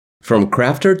From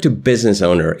crafter to business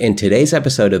owner in today's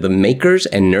episode of the Makers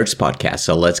and Nerds podcast.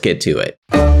 So let's get to it.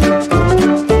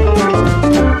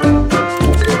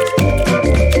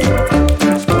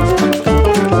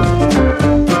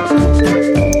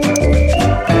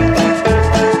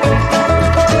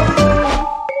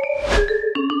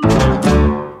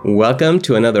 Welcome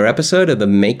to another episode of the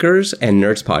Makers and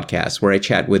Nerds podcast, where I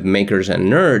chat with makers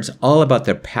and nerds all about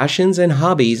their passions and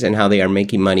hobbies and how they are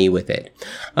making money with it.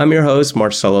 I'm your host,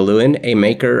 Marcelo Lewin, a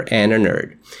maker and a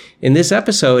nerd. In this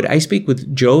episode, I speak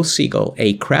with Siegel,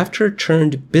 a crafter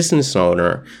turned business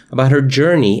owner, about her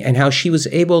journey and how she was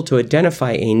able to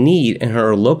identify a need in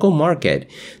her local market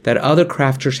that other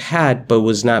crafters had but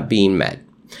was not being met.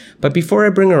 But before I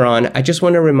bring her on, I just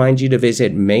want to remind you to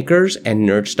visit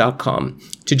makersandnerds.com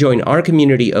to join our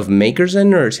community of makers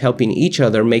and nerds helping each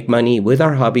other make money with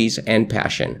our hobbies and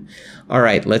passion. All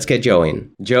right, let's get Joe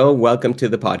in. Joe, welcome to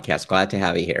the podcast. Glad to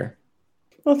have you here.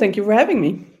 Well, thank you for having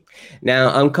me. Now,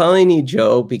 I'm calling you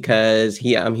Joe because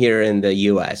I'm here in the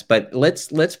U.S., but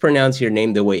let's pronounce your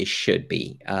name the way it should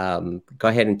be. Go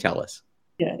ahead and tell us.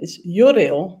 Yeah, it's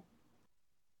Joreel.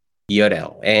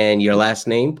 Joreel. And your last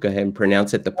name, go ahead and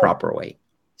pronounce it the proper way.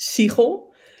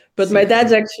 Siegel. But my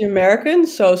dad's actually American,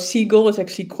 so Siegel is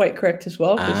actually quite correct as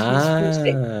well.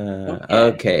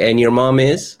 Okay. And your mom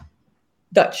is?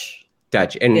 Dutch.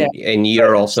 Dutch. And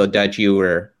you're also Dutch. You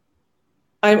were?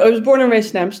 I was born and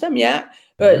raised in Amsterdam, yeah.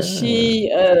 But she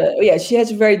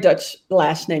has a very Dutch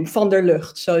last name, Van der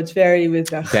Lucht. So it's very with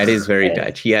that is very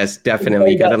Dutch. Yes,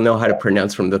 definitely. You got to know how to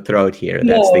pronounce from the throat here.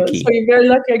 That's the key. So you're very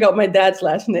lucky I got my dad's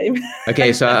last name.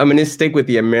 Okay, so I'm going to stick with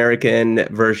the American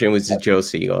version, which is Joe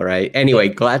Siegel, right? Anyway,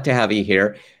 glad to have you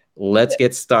here. Let's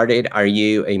get started. Are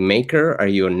you a maker? Are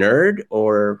you a nerd?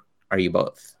 Or are you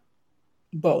both?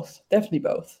 Both. Definitely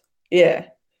both. Yeah.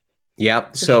 Yeah.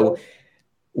 So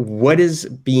what does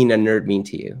being a nerd mean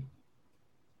to you?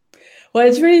 Well,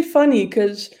 it's really funny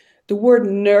because the word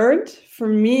nerd for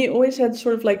me always had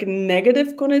sort of like a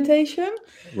negative connotation.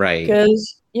 Right.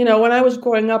 Because, when I was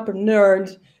growing up, a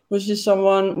nerd was just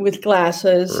someone with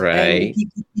glasses and a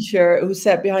geeky t-shirt who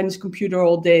sat behind his computer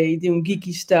all day doing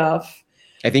geeky stuff.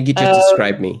 I think you just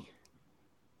described me.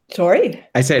 Sorry?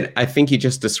 I said, I think you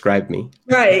just described me.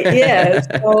 Right, yeah.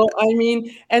 So,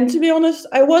 and to be honest,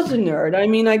 I was a nerd.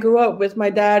 I grew up with my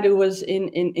dad who was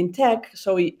in tech,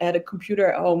 so he had a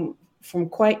computer at home from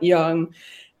quite young.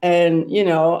 And,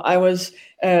 I was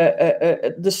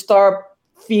the star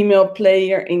female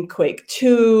player in Quake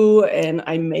 2, and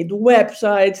I made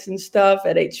websites and stuff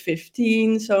at age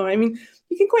 15. So, you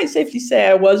can quite safely say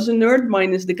I was a nerd,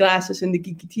 minus the glasses and the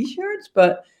geeky t-shirts,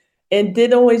 but it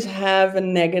did always have a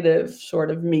negative sort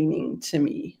of meaning to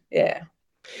me. Yeah.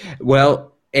 Well,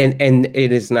 and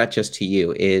it is not just to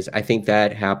you. I think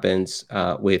that happens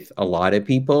with a lot of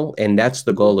people. And that's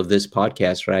the goal of this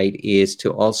podcast, right? Is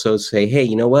to also say, hey,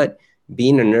 you know what?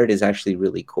 Being a nerd is actually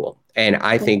really cool. And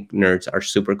I think nerds are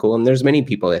super cool. And there's many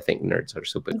people that think nerds are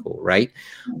super cool, right?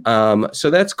 So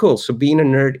that's cool. So being a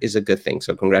nerd is a good thing.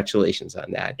 So congratulations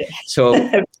on that. So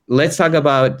let's talk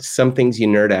about some things you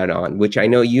nerd out on, which I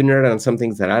know you nerd on some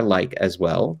things that I like as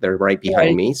well. They're right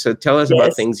behind me. So tell us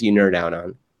about things you nerd out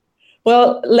on.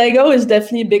 Well, Lego is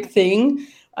definitely a big thing.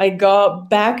 I got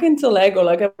back into Lego.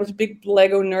 Like, I was a big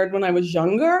Lego nerd when I was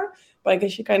younger, but I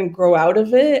guess you kind of grow out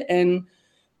of it. And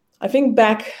I think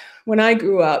back when I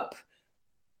grew up,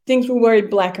 things were very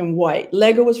black and white.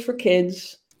 Lego was for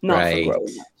kids, not for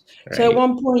grown-ups. Right. So at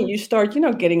one point you start,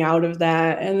 getting out of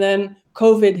that. And then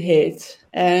COVID hit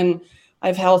and I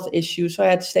have health issues, so I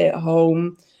had to stay at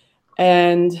home.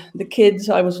 And the kids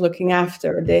I was looking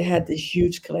after, they had this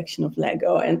huge collection of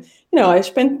Lego. And, I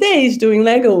spent days doing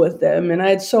Lego with them and I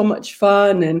had so much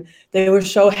fun. And they were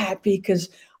so happy because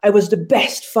I was the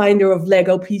best finder of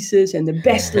Lego pieces and the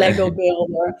best Lego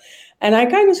builder. And I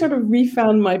kind of sort of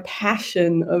refound my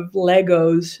passion of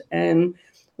Legos. And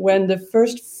when the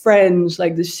first Friends,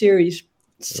 like the series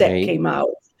set came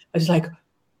out, I was like,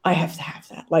 I have to have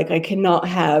that. Like, I cannot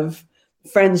have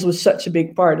Friends was such a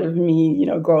big part of me,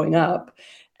 growing up.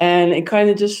 And it kind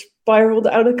of just spiraled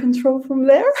out of control from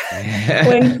there.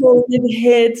 When COVID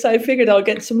hit, I figured I'll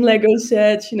get some Lego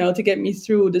sets, to get me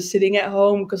through the sitting at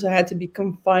home, because I had to be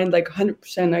confined like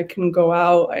 100%. I couldn't go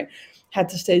out. I had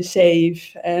to stay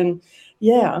safe. And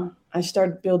I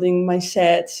started building my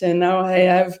sets, and now I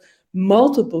have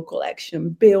multiple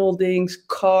collection, buildings,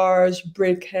 cars,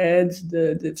 brick heads,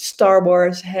 the Star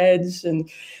Wars heads, and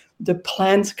the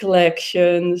plant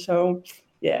collection. So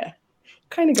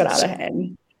kind of got out of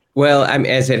hand. Well,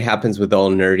 as it happens with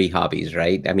all nerdy hobbies,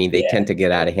 right? They tend to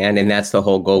get out of hand. And that's the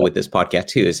whole goal with this podcast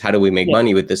too, is how do we make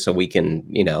money with this so we can,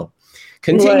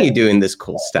 continue doing this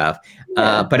cool stuff.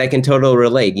 Yeah. But I can totally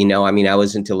relate. I mean, I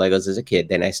was into Legos as a kid.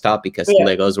 Then I stopped because Yeah.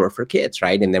 Legos were for kids,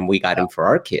 right? And then we got them for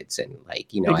our kids. And I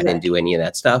didn't do any of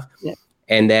that stuff. Yeah.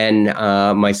 And then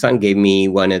my son gave me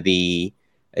one of the,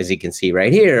 as you can see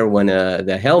right here, one of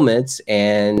the helmets.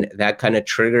 And that kind of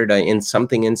triggered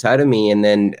something inside of me. And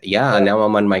then, now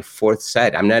I'm on my 4th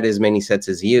set. I'm not as many sets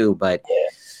as you, but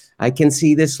I can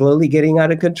see this slowly getting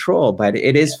out of control, but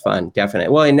it is fun,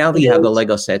 definitely. Well, and now that you have the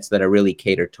Lego sets that are really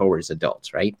catered towards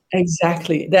adults, right?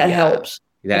 Exactly. That helps.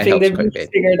 That I think helps quite a they've bit.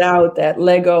 figured out that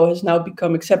Lego has now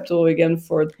become acceptable again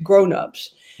for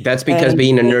grown-ups. That's because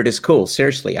being a nerd is cool.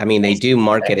 Seriously. I mean, they do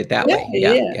market it that way.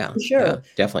 Yeah, for sure. Yeah,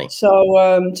 definitely.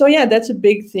 So yeah, that's a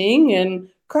big thing. And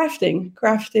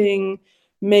crafting,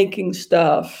 making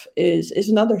stuff is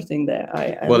another thing that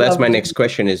I well, that's love my doing. next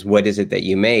question is, what is it that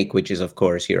you make? Which is, of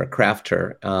course, you're a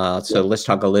crafter. So let's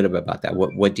talk a little bit about that.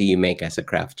 What do you make as a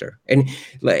crafter? And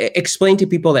explain to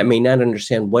people that may not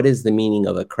understand, what is the meaning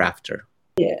of a crafter?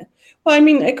 Yeah. Well, I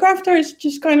mean, a crafter is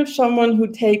just kind of someone who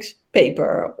takes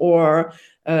paper or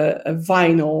a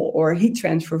vinyl or heat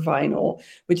transfer vinyl,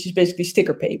 which is basically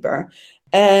sticker paper,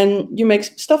 and you make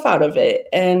stuff out of it.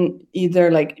 And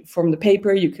either like from the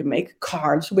paper, you can make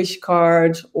cards, wish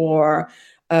cards, or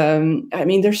I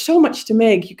mean, there's so much to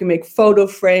make. You can make photo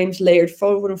frames, layered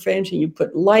photo frames, and you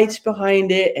put lights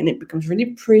behind it, and it becomes really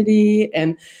pretty.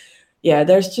 And yeah,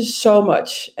 there's just so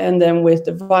much. And then with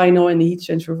the vinyl and the heat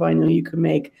transfer vinyl, you can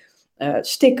make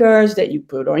stickers that you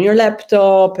put on your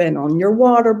laptop and on your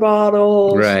water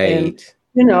bottles. Right.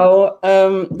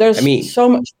 And, there's so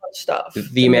much fun stuff.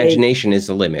 The imagination is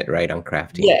the limit, right, on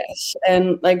crafting. Yes.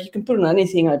 And like you can put on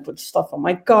anything. I put stuff on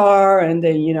my car, and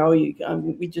then,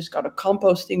 we just got a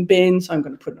composting bin, so I'm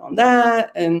going to put it on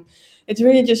that. And it's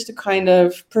really just a kind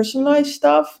of personalized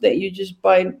stuff that you just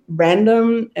buy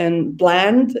random and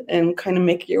bland and kind of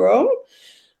make your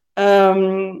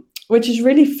own. Which is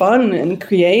really fun and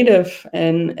creative,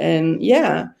 and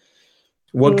yeah.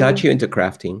 What got you into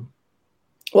crafting?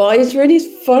 Well, it's really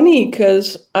funny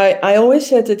because I always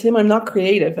said to Tim, I'm not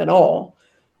creative at all.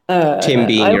 Tim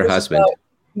being your husband?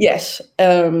 Yes,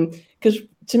 because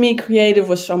to me, creative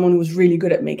was someone who was really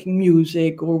good at making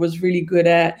music or was really good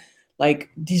at like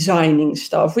designing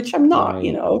stuff, which I'm not,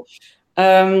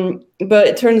 right. But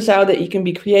it turns out that you can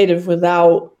be creative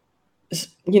without,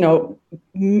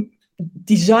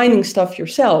 designing stuff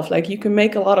yourself. Like you can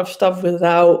make a lot of stuff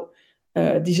without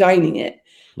designing it.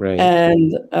 Right.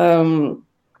 And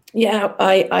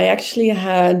I actually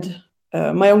had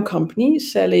my own company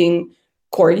selling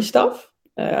corgi stuff.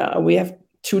 We have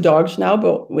 2 dogs now,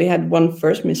 but we had one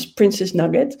first, Miss Princess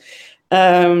Nugget.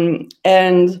 And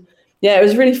yeah, it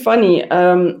was really funny.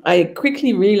 I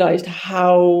quickly realized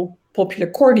how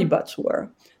popular corgi butts were.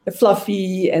 They're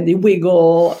fluffy and they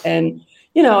wiggle, and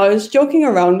I was joking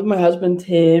around with my husband,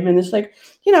 Tim, and it's like,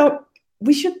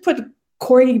 we should put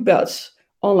corgi butts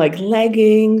on like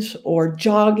leggings or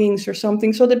joggings or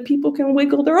something so that people can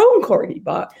wiggle their own corgi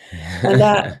butt. And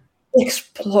that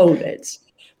exploded.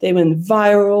 They went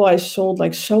viral. I sold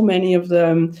like so many of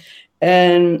them.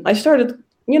 And I started,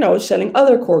 selling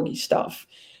other corgi stuff.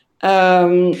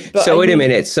 So wait a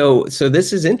minute. So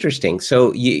this is interesting.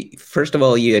 So first of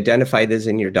all, you identified this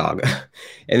in your dog,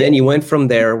 and then you went from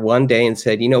there one day and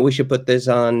said, we should put this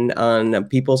on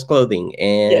people's clothing.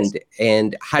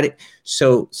 And how did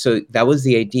so that was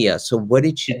the idea. So what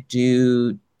did you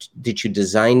do? Did you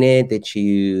design it? Did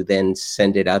you then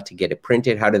send it out to get it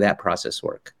printed? How did that process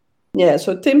work? Yeah,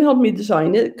 so Tim helped me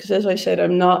design it because, as I said,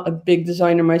 I'm not a big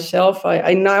designer myself.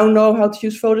 I now know how to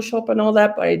use Photoshop and all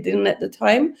that, but I didn't at the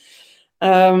time.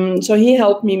 So he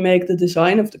helped me make the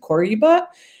design of the corgi butt.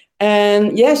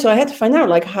 And yeah, so I had to find out,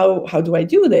 like, how do I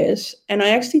do this? And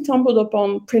I actually stumbled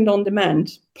upon print on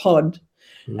demand, pod,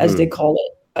 as they call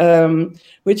it,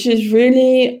 which is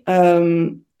really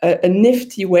a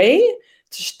nifty way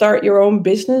to start your own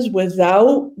business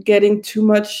without getting too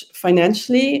much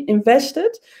financially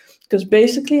invested. Because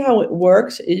basically how it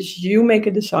works is you make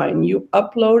a design, you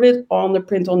upload it on the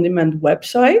print-on-demand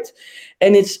website,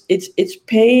 and it's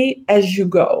pay as you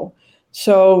go.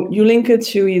 So you link it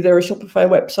to either a Shopify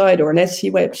website or an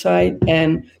Etsy website,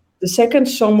 and the second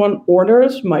someone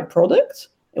orders my product,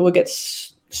 it will get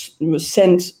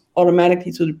sent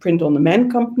automatically to the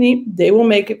print-on-demand company. They will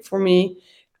make it for me.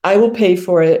 I will pay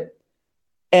for it.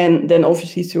 And then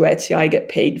obviously through Etsy, I get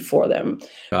paid for them.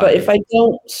 But if I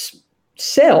don't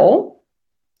sell,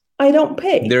 I don't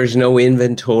pay. There's no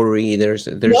inventory. There's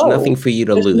nothing for you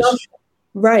to lose. Nothing.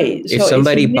 Right. If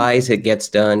somebody buys, it gets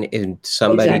done. If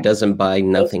somebody doesn't buy,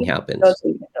 nothing happens.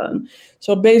 Doesn't get done.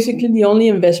 So basically, the only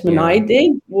investment I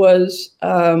did was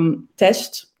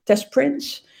test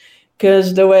prints,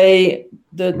 because the way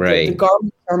the Right.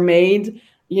 garments are made,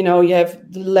 you know, you have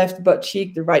the left butt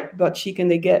cheek, the right butt cheek,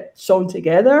 and they get sewn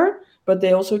together, but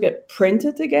they also get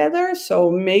printed together.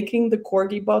 So making the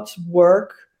corgi butts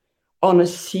work on a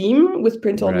seam with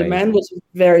print on Right. demand was a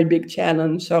very big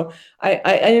challenge. So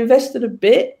I invested a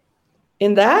bit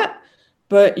in that,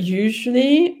 but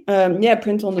usually, yeah,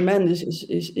 print on demand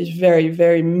is very,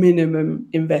 very minimum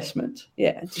investment.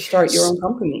 Yeah, to start your own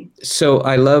company. So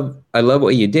I love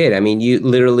what you did. I mean, you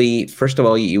literally, first of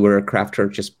all, you were a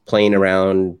crafter just playing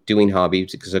around doing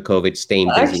hobbies because of COVID, staying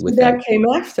busy Actually, with that. that came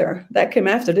after. That came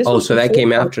after. This Oh, was so that before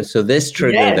came after. COVID. So this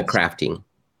triggered the Yes. crafting.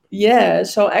 Yeah.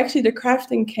 So actually, the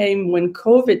crafting came when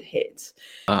COVID hit.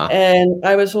 Ah, And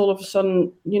I was all of a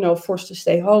sudden, you know, forced to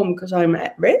stay home because I'm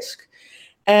at risk.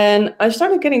 And I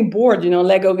started getting bored. You know,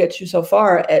 Lego gets you so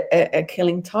far at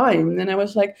killing time. And I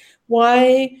was like,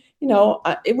 why? You know,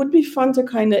 it would be fun to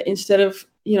kind of, instead of,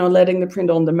 you know, letting the print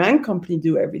on demand company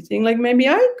do everything, like maybe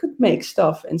I could make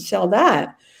stuff and sell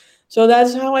that. So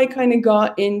that's how I kind of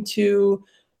got into,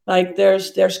 like,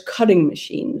 there's cutting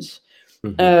machines.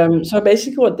 So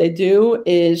basically what they do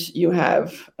is you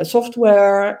have a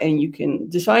software and you can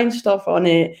design stuff on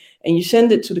it and you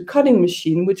send it to the cutting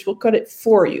machine, which will cut it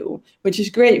for you, which is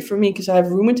great for me because I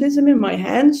have rheumatism in my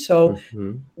hands. So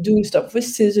doing stuff with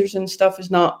scissors and stuff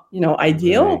is not, you know,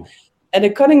 ideal. right. And a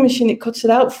cutting machine, it cuts it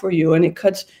out for you, and it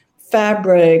cuts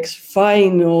fabrics,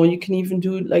 vinyl. You can even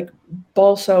do like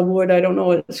balsa wood. I don't know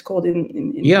what it's called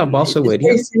Yeah, balsa it's wood. Yeah.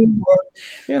 very similar.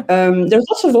 Yeah. There's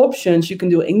lots of options. You can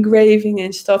do engraving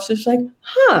and stuff. So it's like,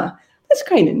 that's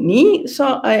kind of neat.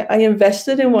 So I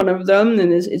invested in one of them,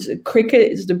 and it's a Cricut.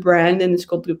 It's the brand, and it's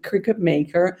called the Cricut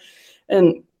Maker.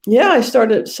 And yeah, I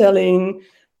started selling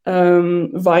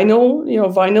vinyl, you know,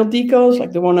 vinyl decals,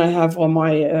 like the one I have on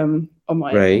my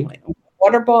Right.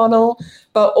 water bottle.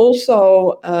 But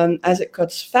also, as it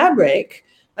cuts fabric,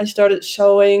 I started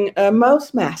showing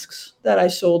mouth masks that I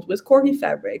sold with corgi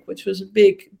fabric, which was a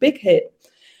big hit.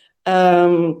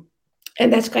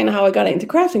 And that's kind of how I got into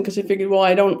crafting, because I figured, well,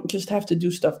 I don't just have to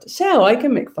do stuff to sell. I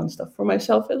can make fun stuff for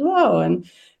myself as well. And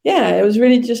yeah, it was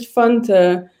really just fun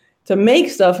to make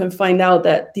stuff and find out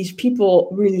that these people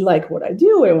really like what I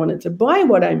do and wanted to buy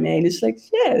what I made. It's like,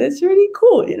 yeah, that's really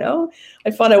cool, you know?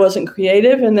 I thought I wasn't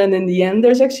creative, and then in the end,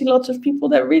 there's actually lots of people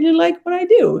that really like what I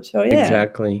do. So yeah.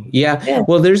 Exactly. Yeah. Yeah.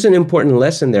 Well, there's an important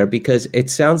lesson there because it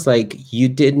sounds like you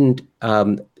didn't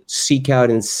seek out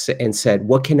and said,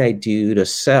 what can I do to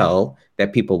sell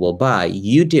that people will buy?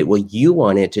 You did what you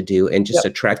wanted to do and just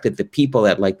attracted the people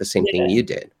that like the same thing you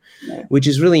did, which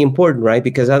is really important, right?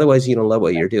 Because otherwise you don't love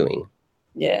what you're doing.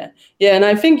 Yeah. Yeah. And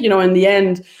I think, you know, in the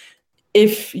end,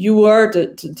 if you were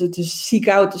to seek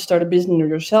out to start a business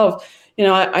yourself, you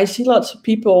know, I see lots of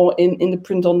people in the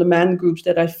print on demand groups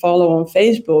that I follow on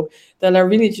Facebook that are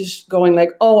really just going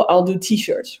like, oh, I'll do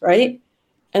t-shirts, right?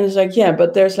 And it's like, yeah,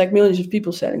 but there's like millions of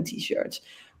people selling t-shirts.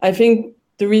 I think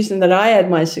the reason that I had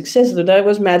my success is that I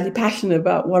was madly passionate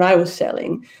about what I was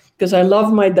selling, because I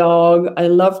love my dog, I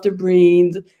love the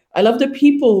breed, I love the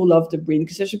people who love the breed,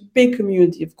 because there's a big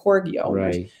community of corgi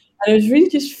owners. Right. And it was really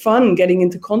just fun getting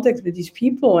into contact with these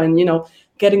people and, you know,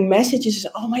 getting messages.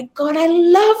 Oh my God, I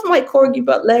love my corgi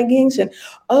butt leggings. And,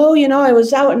 oh, you know, I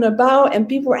was out and about and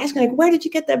people were asking, like, where did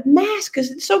you get that mask?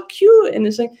 Because it's so cute. And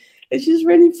it's like, it's just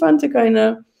really fun to kind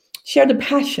of share the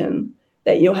passion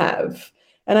that you have.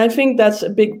 And I think that's a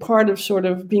big part of sort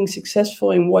of being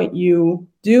successful in what you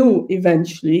do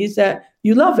eventually, is that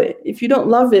you love it. If you don't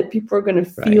love it, people are going to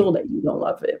feel that you don't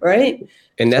love it, right?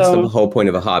 And that's the whole point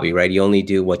of a hobby, right? You only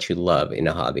do what you love in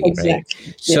a hobby, right?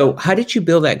 So how did you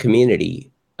build that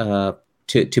community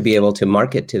to be able to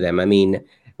market to them? I mean,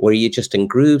 were you just in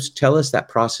groups? Tell us that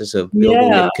process of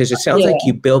building it, because it sounds like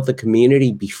you built the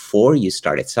community before you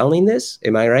started selling this.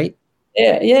 Am I right?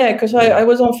 Yeah, because I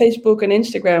was on Facebook and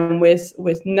Instagram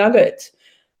with Nugget,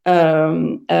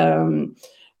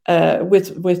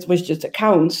 with just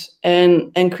accounts,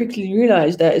 and quickly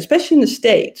realized that, especially in the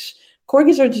States,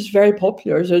 corgis are just very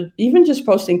popular. So even just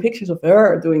posting pictures of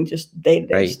her doing just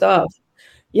day-to-day stuff,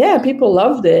 yeah, people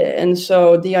loved it. And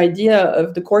so the idea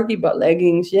of the corgi butt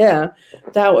leggings,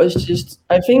 that was just,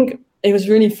 I think it was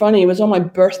really funny. It was on my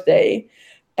birthday.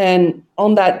 And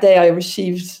on that day, I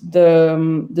received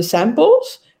the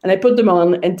samples and I put them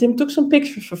on. And Tim took some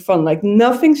pictures for fun, like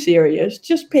nothing serious,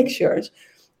 just pictures.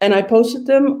 And I posted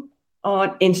them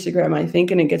on Instagram, I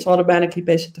think, and it gets automatically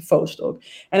pasted to Vostok.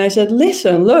 And I said,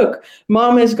 listen, look,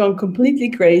 Mom has gone completely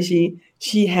crazy.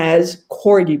 She has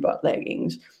corgi butt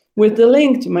leggings, with the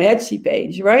link to my Etsy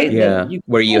page, right? Yeah,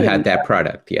 where you had that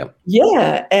product,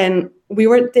 Yeah, and we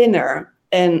were at dinner,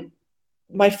 and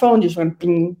my phone just went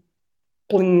bling,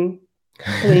 bling,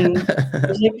 happening? I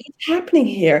was like, what's happening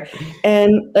here?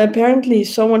 And apparently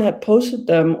someone had posted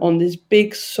them on this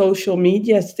big social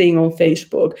media thing on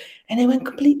Facebook, and they went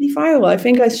completely viral. I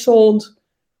think I sold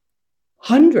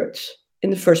hundreds in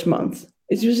the first month.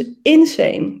 It was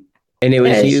insane. And it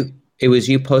was As you. It was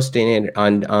you posting it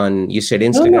on you said no,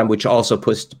 no, Instagram, which also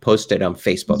posted on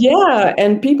Facebook. yeah,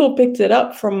 and people picked it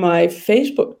up from my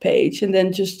Facebook page and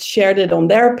then just shared it on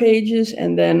their pages,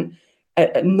 and then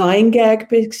 9gag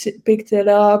picked it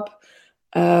up.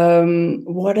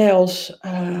 What else?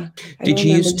 I Did don't you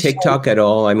remember use the site. TikTok at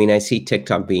all? I mean, I see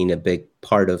TikTok being a big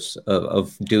part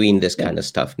of doing this Yeah, kind of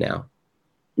stuff now.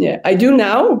 yeah, I do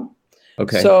now.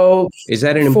 Okay. So Is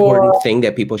that an for important thing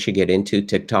that people should get into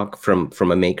TikTok from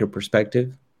a maker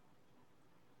perspective?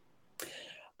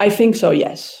 I think so,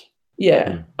 yes.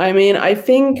 Yeah. Hmm. I mean, I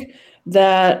think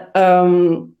that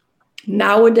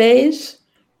nowadays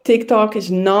TikTok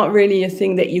is not really a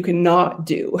thing that you cannot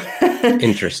do.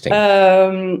 Interesting.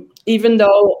 Even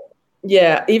though,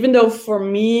 yeah, even though for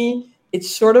me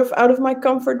it's sort of out of my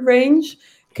comfort range,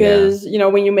 Yeah. because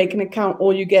when you make an account,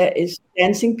 all you get is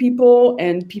dancing people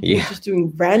and people Yeah. just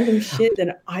doing random shit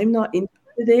that I'm not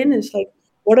interested in. It's like,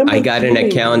 what am I I got an doing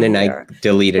on account and I here?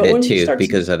 deleted But it once you too start to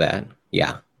because of that.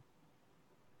 Yeah.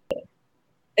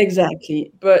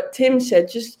 Exactly. But Tim said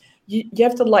just you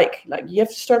have to you have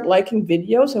to start liking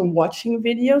videos and watching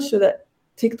videos so that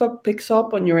TikTok picks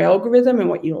up on your algorithm and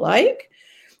what you like.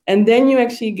 And then you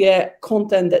actually get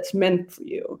content that's meant for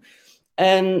you.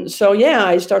 And so yeah,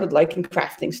 I started liking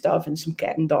crafting stuff and some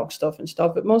cat and dog stuff and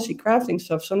stuff, but mostly crafting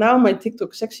stuff. So now my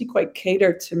TikTok is actually quite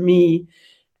catered to me,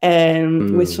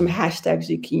 and with some Mm. hashtags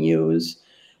you can use.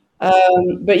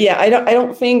 But yeah, I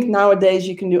don't think nowadays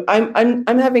you can do. I'm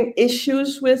having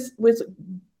issues with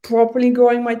properly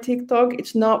growing my TikTok.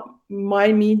 It's not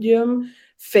my medium.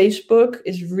 Facebook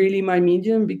is really my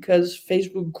medium because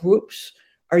Facebook groups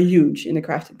are huge in the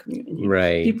crafting community.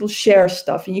 Right. People share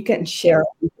stuff, and you can share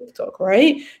on TikTok,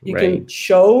 right? You Right. can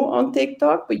show on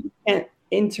TikTok, but you can't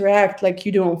interact like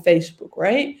you do on Facebook,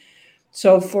 right?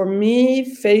 So for me,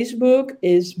 Facebook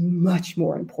is much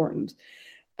more important.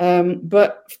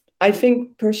 But I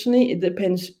think personally, it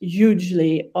depends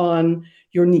hugely on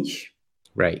your niche.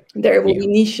 Right. There will Yeah. be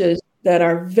niches that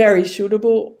are very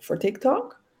suitable for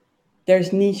TikTok.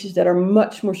 There's niches that are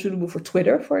much more suitable for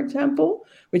Twitter, for example,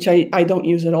 which I don't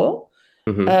use at all.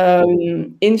 Hmm.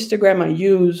 Instagram I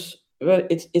use, but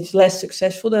it's less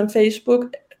successful than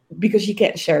Facebook because you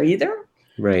can't share either.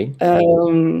 Right.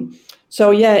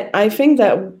 So yeah, I think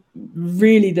that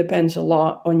really depends a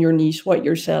lot on your niche, what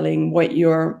you're selling, what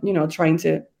you're trying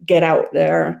to get out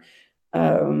there.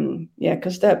 Yeah,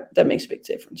 because that makes a big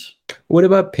difference. What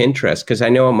about Pinterest? Because I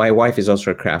know my wife is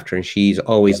also a crafter and she's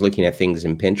always looking at things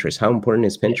in Pinterest. How important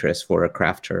is Pinterest for a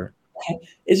crafter?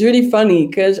 It's really funny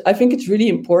because I think it's really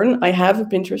important. I have a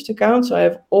Pinterest account, so I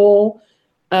have all.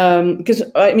 Because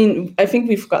I mean, I think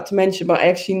we forgot to mention, but I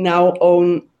actually now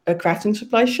own a crafting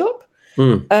supply shop.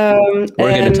 Hmm. We're going to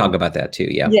And talk about that too.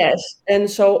 Yeah. yes, and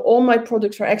so all my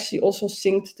products are actually also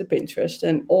synced to Pinterest,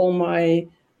 and all my,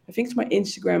 I think it's my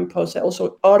Instagram posts, I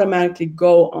also automatically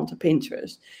go onto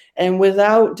Pinterest. And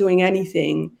without doing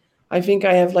anything, I think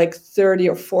I have like 30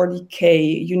 or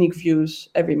 40K unique views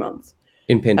every month.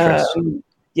 In Pinterest.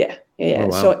 Yeah, yeah, Oh, yeah.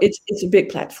 wow. So it's a big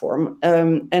platform,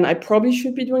 and I probably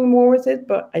should be doing more with it,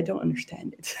 but I don't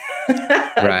understand it.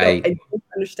 Right. I don't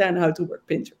understand how to work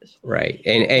Pinterest. Right.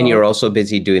 And So, you're also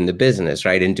busy doing the business,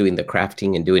 right? And doing the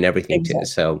crafting and doing everything too. exactly.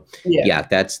 So Yeah. yeah,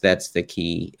 that's the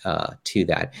key to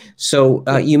that. So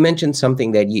Yeah. you mentioned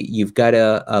something that you've got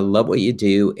to love what you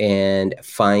do and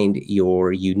find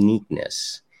your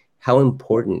uniqueness. How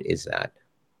important is that?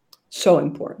 So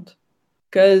important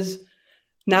because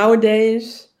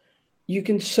nowadays you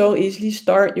can so easily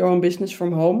start your own business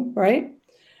from home, right?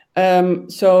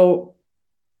 So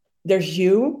there's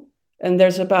you, and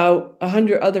there's about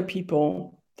 100 other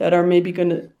people that are maybe going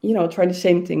to, try the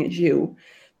same thing as you.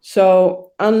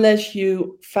 So unless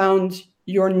you found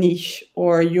your niche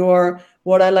or your,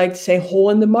 what I like to say, hole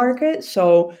in the market,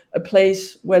 so a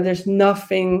place where there's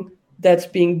nothing that's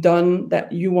being done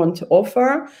that you want to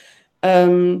offer.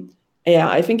 Yeah,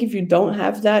 I think if you don't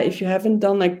have that, if you haven't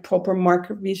done like proper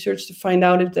market research to find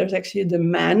out if there's actually a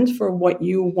demand for what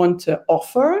you want to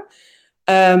offer,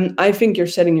 I think you're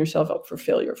setting yourself up for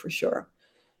failure for sure.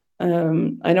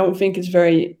 I don't think it's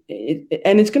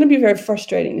and it's going to be very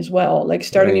frustrating as well. Like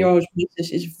starting your Right. own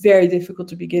business is very difficult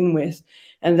to begin with,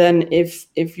 and then if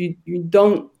you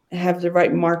don't have the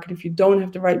right market, if you don't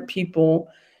have the right people,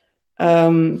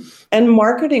 and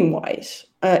marketing wise,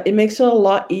 it makes it a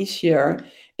lot easier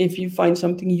if you find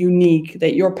something unique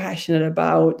that you're passionate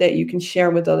about, that you can share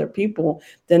with other people,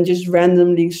 than just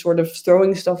randomly sort of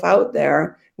throwing stuff out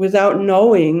there without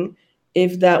knowing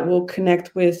if that will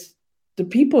connect with the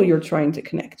people you're trying to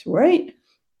connect, right?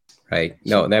 Right.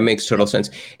 So No, that makes total sense.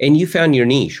 And you found your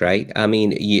niche, right? I mean,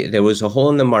 there was a hole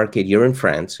in the market. You're in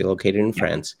France. You're located in yeah,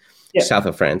 France, yeah, south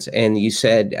of France. And you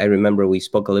said, I remember we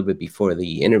spoke a little bit before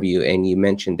the interview, and you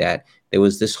mentioned that there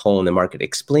was this hole in the market.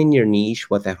 Explain your niche,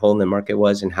 what that hole in the market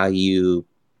was, and how you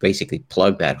basically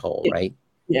plugged that hole, yeah. right?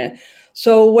 Yeah.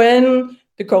 So when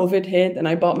the COVID hit and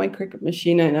I bought my Cricut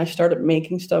machine and I started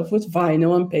making stuff with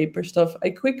vinyl and paper stuff, I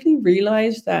quickly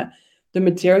realized that the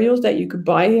materials that you could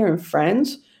buy here in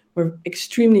France were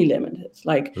extremely limited.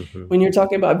 Like Hmm. when you're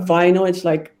talking about vinyl, it's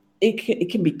like it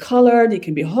can be colored, it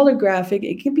can be holographic,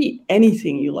 it can be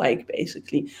anything you like,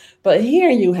 basically. But here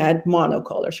you had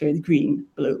monocolor, so it's green,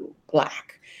 blue,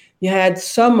 black. You had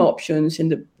some options in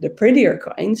the prettier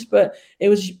kinds, but it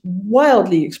was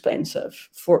wildly expensive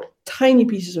for tiny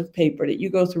pieces of paper that you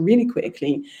go through really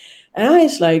quickly. And I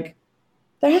was like,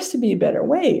 there has to be a better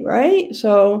way, right?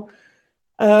 So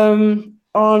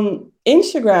on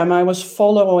Instagram, I was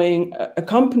following a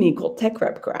company called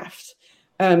TechRepCraft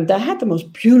that had the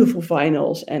most beautiful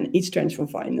vinyls and heat transfer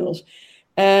vinyls.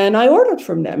 And I ordered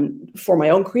from them for my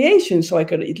own creation so I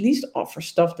could at least offer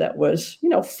stuff that was,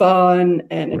 fun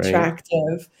and Right.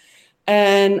 attractive.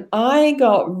 And I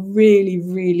got really,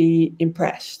 really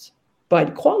impressed by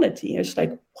the quality. It's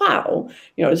like, wow,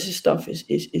 this stuff is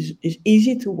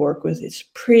easy to work with. It's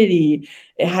pretty.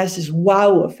 It has this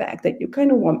wow effect that you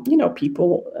kind of want, people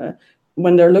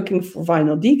when they're looking for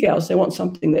vinyl decals, they want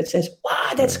something that says,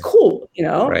 wow, that's Right. cool.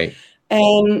 Right.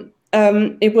 And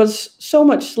it was so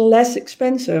much less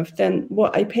expensive than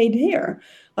what I paid here.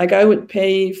 Like I would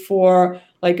pay for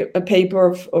like a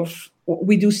paper of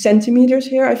we do centimeters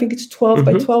here. I think it's 12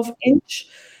 by Hmm. 12 inch.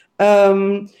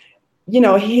 Um,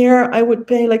 here I would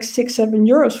pay like 6, 7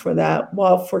 euros for that.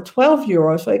 While for 12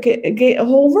 euros, I get a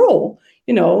whole roll,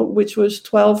 which was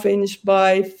 12 inch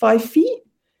by 5 feet,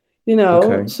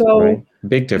 Okay. so Right.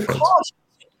 Big the difference. cost,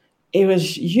 it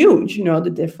was huge, the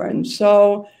difference.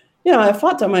 So, I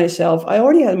thought to myself, I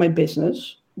already had my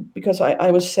business because I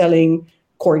was selling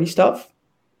corgi stuff.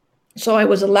 So I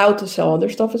was allowed to sell other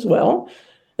stuff as well.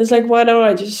 It's like, why don't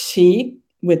I just see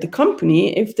with the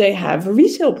company if they have a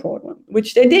resale program,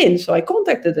 which they did. So I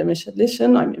contacted them and said,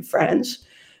 listen, I'm in France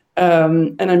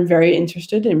and I'm very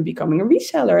interested in becoming a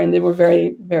reseller. And they were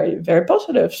very, very, very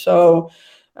positive. So,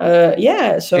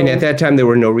 yeah. And at So that time, there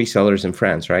were no resellers in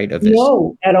France, right, of this.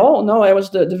 no, at all. No, I was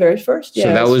the very first. So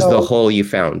Yeah. that was the So hole you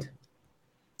found.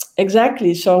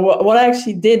 exactly. So what I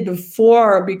actually did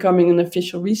before becoming an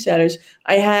official reseller is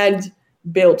I had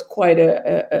built quite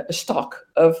a stock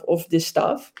of this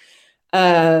stuff.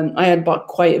 I had bought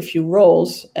quite a few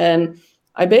rolls, and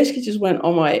I basically just went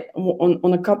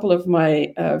on a couple of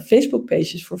my Facebook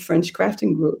pages for French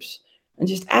crafting groups and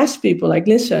just asked people like,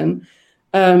 listen,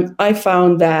 I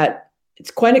found that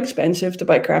it's quite expensive to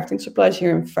buy crafting supplies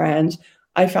here in France.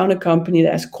 I found a company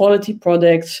that has quality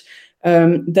products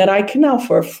that I can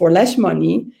offer for less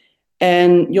money,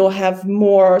 and you'll have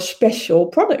more special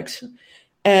products.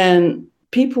 And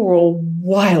people were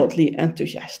wildly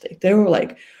enthusiastic. They were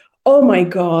like, oh my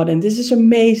God, and this is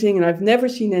amazing. And I've never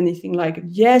seen anything like it.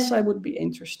 Yes, I would be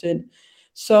interested.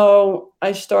 So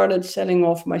I started selling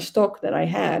off my stock that I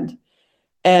had.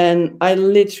 And I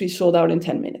literally sold out in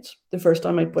 10 minutes the first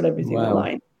time I put everything Wow.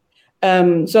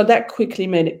 online. So that quickly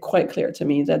made it quite clear to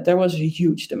me that there was a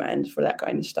huge demand for that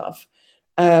kind of stuff.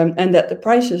 And that the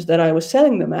prices that I was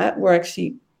selling them at were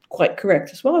actually quite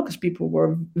correct as well, because people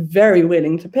were very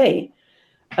willing to pay.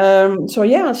 So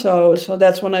yeah, so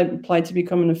that's when I applied to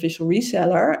become an official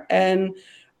reseller and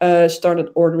started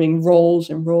ordering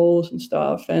rolls and rolls and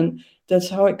stuff. And that's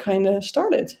how it kind of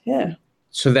started. Yeah.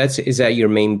 So is that your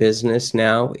main business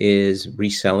now, is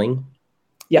reselling?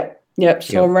 Yeah. Yep.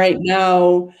 So Yep. right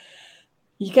now,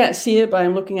 you can't see it, but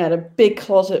I'm looking at a big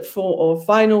closet full of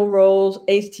vinyl rolls,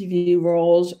 HTV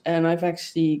rolls, and I've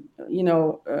actually,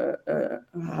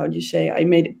 how do you say? I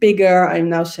made it bigger. I'm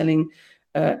now selling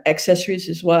accessories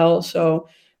as well. So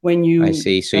when I you,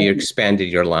 see. So you expanded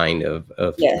your line of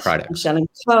yes, I'm products. selling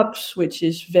cups, which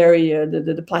is very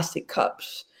the plastic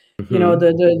cups, Hmm.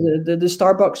 the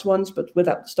Starbucks ones, but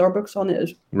without the Starbucks on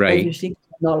it. Right. Obviously,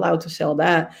 I'm not allowed to sell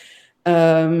that.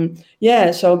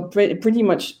 Yeah, so pretty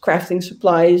much crafting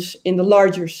supplies in the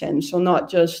larger sense. So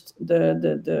not just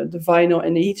the vinyl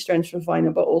and the heat transfer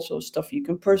vinyl, but also stuff you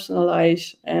can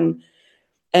personalize and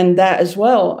that as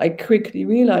well. I quickly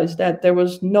realized that there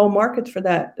was no market for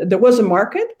that. There was a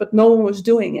market, but no one was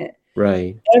doing it.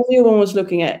 Right. Everyone was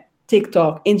looking at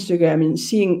TikTok, Instagram, and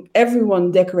seeing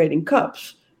everyone decorating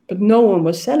cups, but no one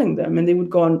was selling them. And they would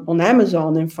go on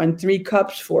Amazon and find 3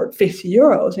 cups for 50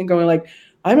 euros and going like,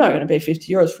 I'm not going to pay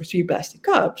 50 euros for 3 plastic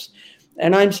cups.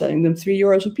 And I'm selling them 3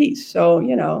 euros a piece. So,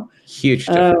 Huge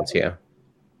difference. Yeah.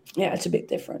 Yeah, it's a big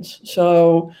difference.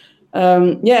 So,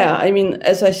 I mean,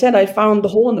 as I said, I found the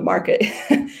hole in the market.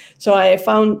 So I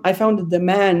found the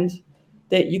demand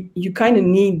that you kind of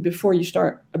need before you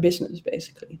start a business,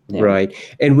 basically. Yeah. Right.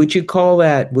 And would you call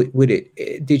that,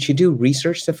 did you do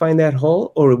research to find that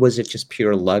hole, or was it just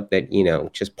pure luck that,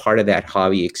 just part of that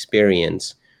hobby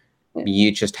experience? Yeah.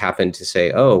 You just happened to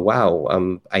say, oh, wow,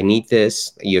 I need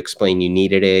this. You explained you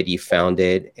needed it, you found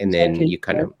it, and then you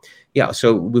kind of,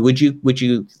 So would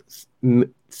you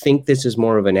think this is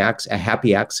more of a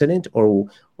happy accident, or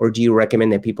do you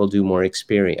recommend that people do more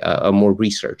more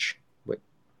research?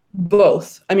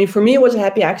 Both. I mean, for me, it was a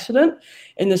happy accident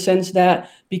in the sense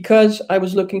that because I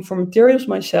was looking for materials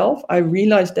myself, I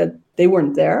realized that they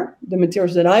weren't there. The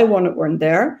materials that I wanted weren't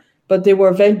there, but they were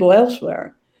available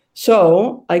elsewhere.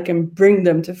 So I can bring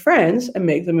them to France and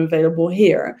make them available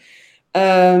here.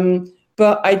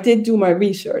 But I did do my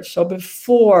research. So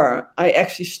before I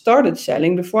actually started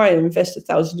selling, before I invested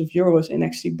thousands of euros in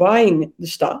actually buying the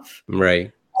stuff,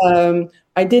 right?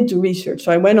 I did do research.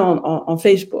 So I went on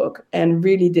Facebook and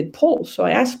really did polls. So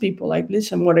I asked people like,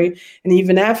 listen, and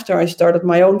even after I started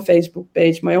my own Facebook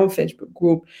page, my own Facebook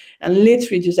group, and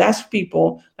literally just asked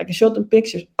people, like I showed them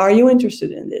pictures, are you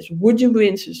interested in this? Would you be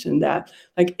interested in that?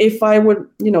 Like if I would,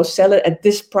 sell it at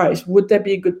this price, would that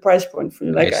be a good price point for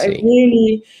you? Like I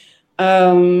really,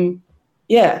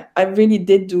 I really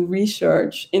did do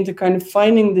research into kind of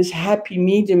finding this happy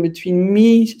medium between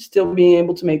me still being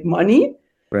able to make money,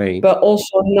 right, but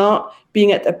also not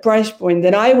being at the price point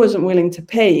that I wasn't willing to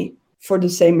pay for the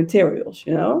same materials,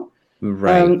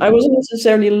 Right. I wasn't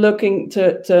necessarily looking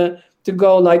to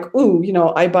go like, ooh,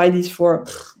 I buy these for,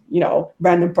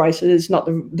 random prices. It's not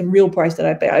the real price that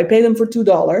I pay. I pay them for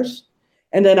 $2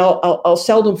 and then I'll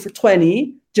sell them for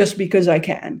 20 just because I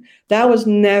can. That was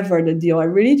never the deal. I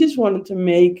really just wanted to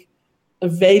make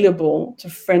available to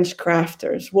French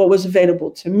crafters what was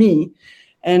available to me.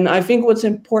 And I think what's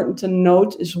important to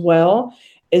note as well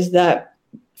is that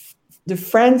the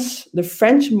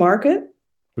French market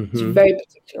is a very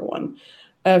particular one.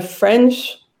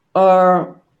 French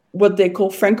are what they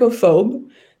call Francophobe,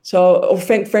 or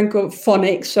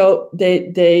Francophonic. So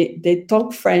they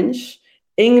talk French,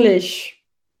 English.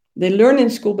 They learn in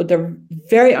school, but they're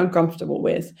very uncomfortable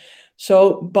with.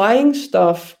 So buying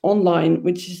stuff online,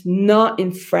 which is not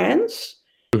in France,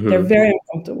 they're very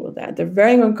uncomfortable with that. They're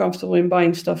very uncomfortable in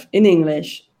buying stuff in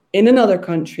English in another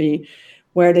country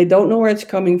where they don't know where it's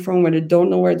coming from, where they don't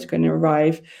know where it's going to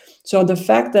arrive. So the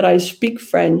fact that I speak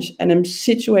French and I'm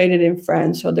situated in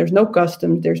France, so there's no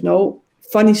customs, there's no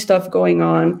funny stuff going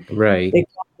on. Right. They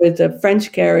come with a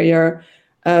French carrier.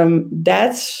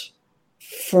 That's,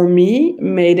 for me,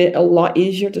 made it a lot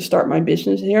easier to start my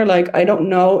business here. Like, I don't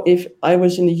know if I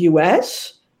was in the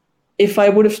US, if I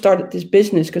would have started this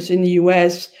business, because in the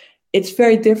US, it's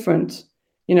very different.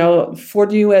 For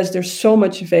the US, there's so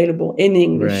much available in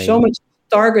English, so much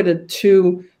targeted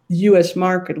to the US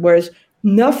market, whereas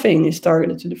nothing is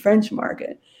targeted to the French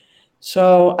market.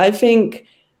 So I think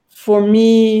for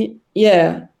me,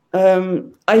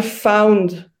 I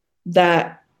found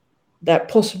that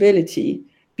possibility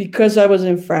because I was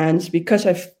in France, because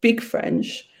I speak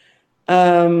French.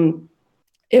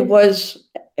 It was,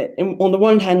 on the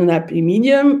one hand, an happy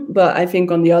medium, but I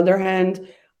think on the other hand,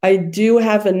 I do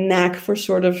have a knack for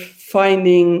sort of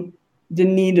finding the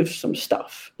need of some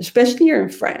stuff, especially here in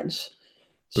France.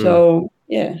 So,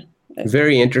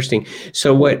 Very interesting.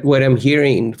 So what I'm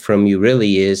hearing from you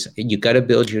really is you got to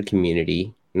build your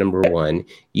community, number one.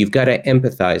 You've got to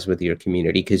empathize with your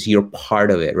community because you're part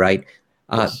of it, right?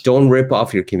 Yes. Don't rip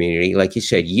off your community. Like you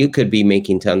said, you could be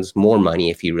making tons more money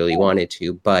if you really wanted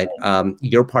to, but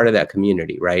you're part of that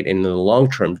community, right? And in the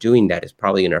long term, doing that is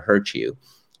probably going to hurt you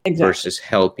versus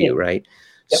help you, right?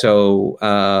 Yep. So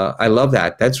I love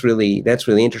that. That's really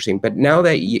interesting. But now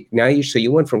that so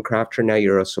you went from crafter, now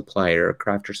you're a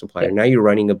crafter supplier. Yep. Now you're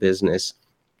running a business.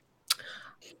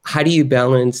 How do you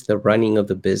balance the running of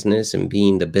the business and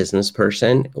being the business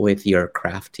person with your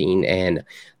crafting and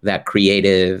that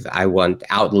creative,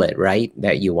 outlet, right?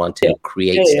 That you want to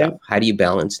create stuff. How do you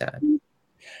balance that?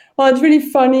 Well, it's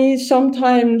really funny.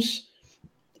 Sometimes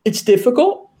it's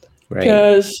difficult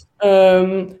because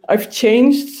I've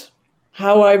changed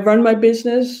how I run my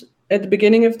business at the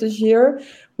beginning of this year,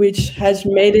 which has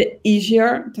made it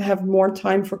easier to have more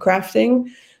time for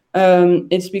crafting.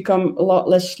 It's become a lot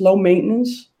less slow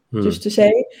maintenance, just to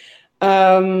say.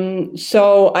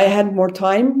 So I had more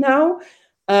time now.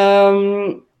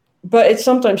 But it's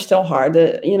sometimes still hard.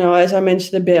 As I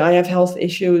mentioned a bit, I have health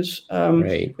issues,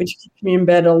 Right. which keeps me in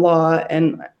bed a lot.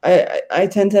 And I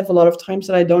tend to have a lot of times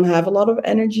that I don't have a lot of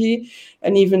energy.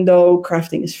 And even though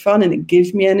crafting is fun and it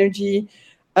gives me energy,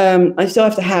 I still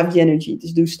have to have the energy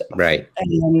to do stuff. Right.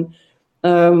 And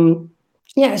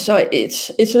yeah, so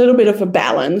it's a little bit of a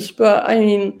balance. But I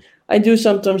mean, I do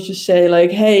sometimes just say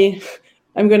like, hey,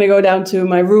 I'm going to go down to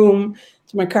my room,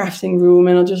 to my crafting room,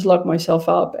 and I'll just lock myself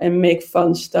up and make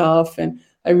fun stuff. And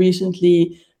I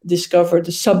recently discovered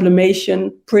the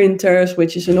sublimation printers,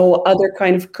 which is an all other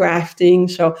kind of crafting.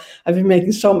 So I've been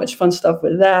making so much fun stuff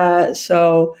with that.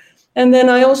 So, and then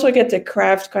I also get to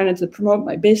craft kind of to promote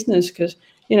my business because,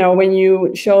 when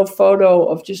you show a photo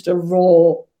of just a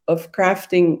roll of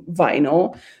crafting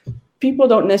vinyl, people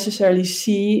don't necessarily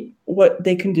see what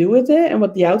they can do with it and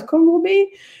what the outcome will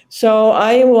be. So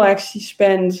I will actually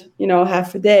spend,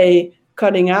 half a day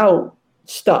cutting out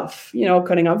stuff,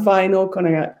 cutting out vinyl,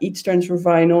 cutting out each strands for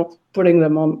vinyl, putting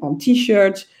them on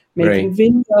t-shirts, making Right.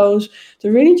 videos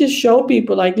to really just show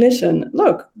people like, listen,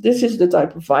 look, this is the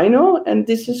type of vinyl and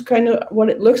this is kind of what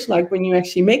it looks like when you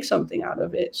actually make something out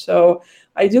of it. So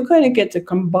I do kind of get to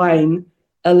combine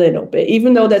a little bit,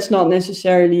 even though that's not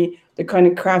necessarily the kind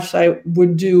of crafts I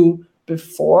would do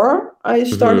before I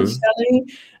started Mm-hmm.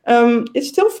 selling. It's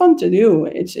still fun to do.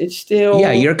 It's Yeah,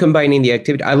 still you're combining the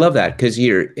activity. I love that because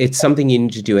it's something you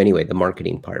need to do anyway, the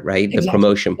marketing part, right? The exactly.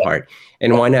 promotion part.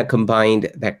 And why not combine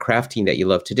that crafting that you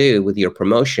love to do with your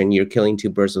promotion? You're killing two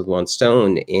birds with one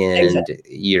stone and Exactly.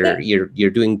 you're Yeah. you're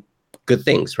doing good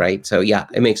things, right? So yeah,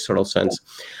 it makes total sense.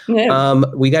 Yeah.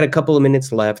 We got a couple of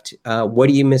minutes left. What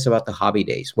do you miss about the hobby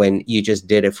days when you just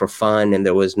did it for fun and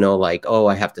there was no like, oh,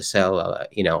 I have to sell,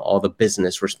 all the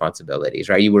business responsibilities,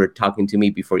 right? You were talking to me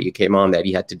before you came on that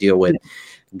you had to deal with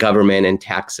government and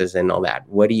taxes and all that.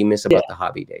 What do you miss Yeah. about the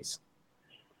hobby days?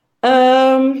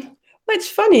 Well, it's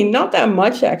funny, not that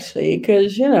much actually,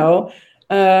 because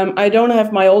I don't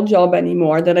have my old job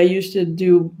anymore that I used to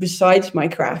do besides my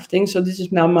crafting. So this is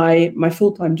now my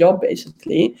full-time job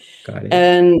basically. Got it.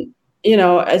 And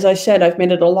as I said, I've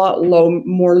made it a lot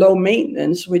more low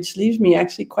maintenance, which leaves me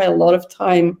actually quite a lot of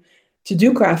time to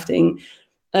do crafting.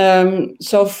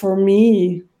 So for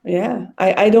me, yeah,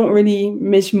 I don't really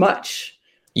miss much.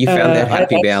 You found that I've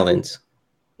happy actually balance.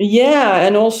 yeah,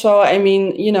 and also, I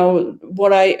mean,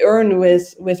 what I earn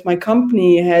with my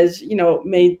company has,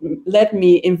 let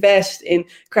me invest in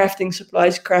crafting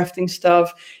supplies, crafting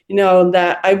stuff,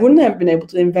 that I wouldn't have been able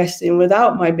to invest in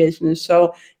without my business.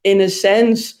 So in a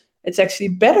sense, it's actually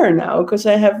better now because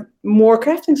I have more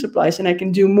crafting supplies and I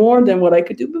can do more than what I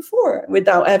could do before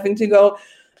without having to go,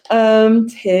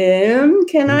 Tim,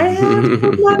 can I have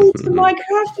some money to buy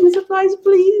crafting supplies,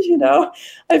 please?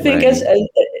 I think as, Right.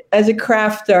 as as a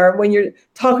crafter, when you're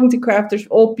talking to crafters,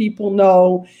 all people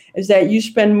know is that you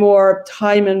spend more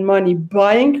time and money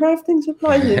buying crafting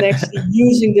supplies than actually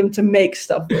using them to make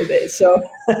stuff with it. So,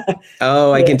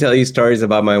 Oh, I yeah, can tell you stories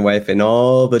about my wife and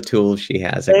all the tools she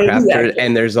has, a crafter, exactly.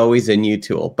 and there's always a new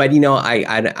tool. But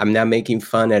I'm not making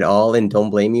fun at all, and don't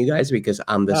blame you guys because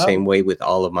I'm the same Oh, way with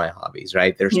all of my hobbies,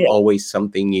 right? There's yeah, always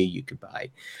something new you could buy.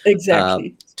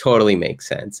 exactly. Totally makes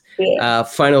sense. Yeah.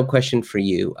 Final question for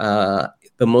you.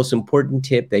 The most important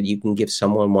tip that you can give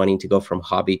someone wanting to go from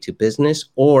hobby to business,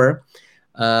 or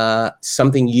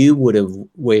something you would have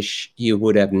wish you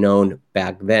would have known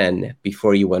back then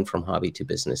before you went from hobby to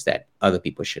business that other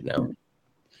people should know?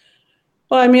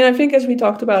 Well, I mean, I think as we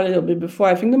talked about it a little bit before,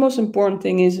 I think the most important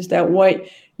thing is that what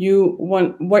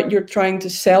you're trying to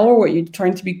sell or what you're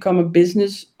trying to become a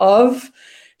business of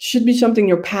should be something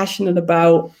you're passionate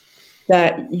about,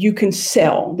 that you can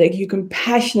sell, that you can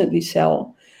passionately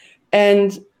sell,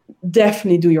 and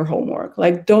definitely do your homework.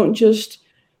 Like, don't just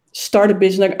start a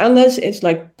business, like, unless it's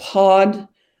like pod,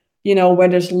 where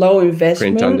there's low Print on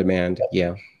investment. demand.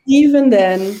 Yeah. Even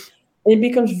then, it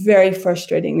becomes very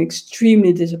frustrating,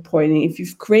 extremely disappointing if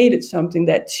you've created something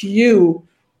that to you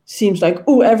seems like,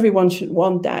 oh, everyone should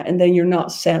want that, and then you're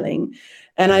not selling.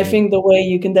 And I Right. think the way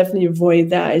you can definitely avoid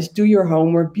that is do your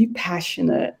homework, be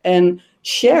passionate, and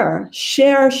share,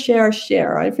 share, share,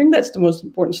 share. I think that's the most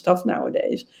important stuff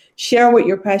nowadays. Share what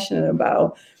you're passionate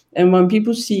about. And when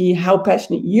people see how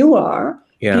passionate you are,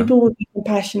 Yeah. people will be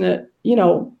passionate,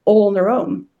 all on their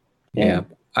own. Yeah. Yeah.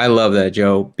 I love that,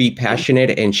 Joe. Be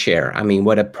passionate and share. I mean,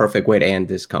 what a perfect way to end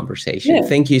this conversation. Yeah.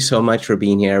 Thank you so much for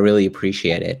being here. I really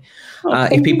appreciate it. If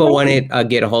Thank you people very want much. to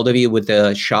get a hold of you with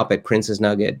the shop at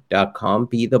princessnugget.com,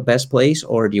 be the best place,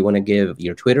 or do you want to give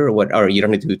your Twitter or what? Or you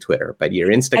don't have to do Twitter, but your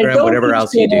I Instagram, don't whatever do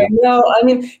else you Twitter. do. No, I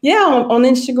mean, yeah, on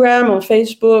Instagram, on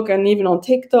Facebook, and even on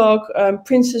TikTok,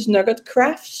 Princess Nugget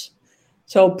Crafts.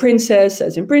 So princess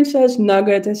as in princess,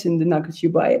 nugget as in the nuggets you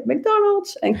buy at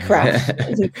McDonald's, and crafts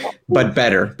as in But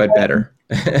better, but better.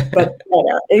 but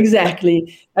better,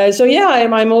 exactly. So yeah,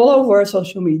 I'm all over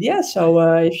social media. So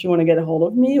if you want to get a hold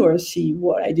of me or see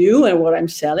what I do and what I'm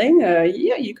selling,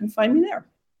 yeah, you can find me there.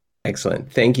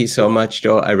 Excellent. Thank you so much,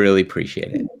 Joe. I really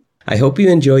appreciate it. I hope you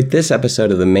enjoyed this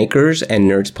episode of the Makers and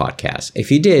Nerds podcast.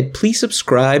 If you did, please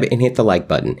subscribe and hit the like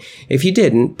button. If you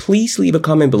didn't, please leave a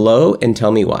comment below and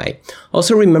tell me why.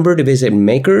 Also, remember to visit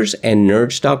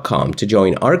makersandnerds.com to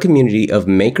join our community of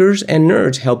makers and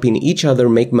nerds helping each other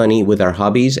make money with our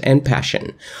hobbies and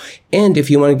passion. And if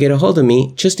you want to get a hold of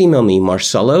me, just email me,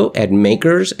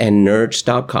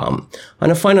 marcelo@makersandnerds.com.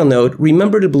 On a final note,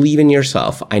 remember to believe in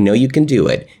yourself. I know you can do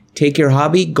it. Take your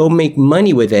hobby, go make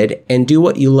money with it, and do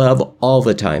what you love all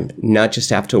the time, not just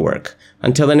after work.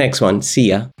 Until the next one, see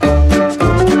ya.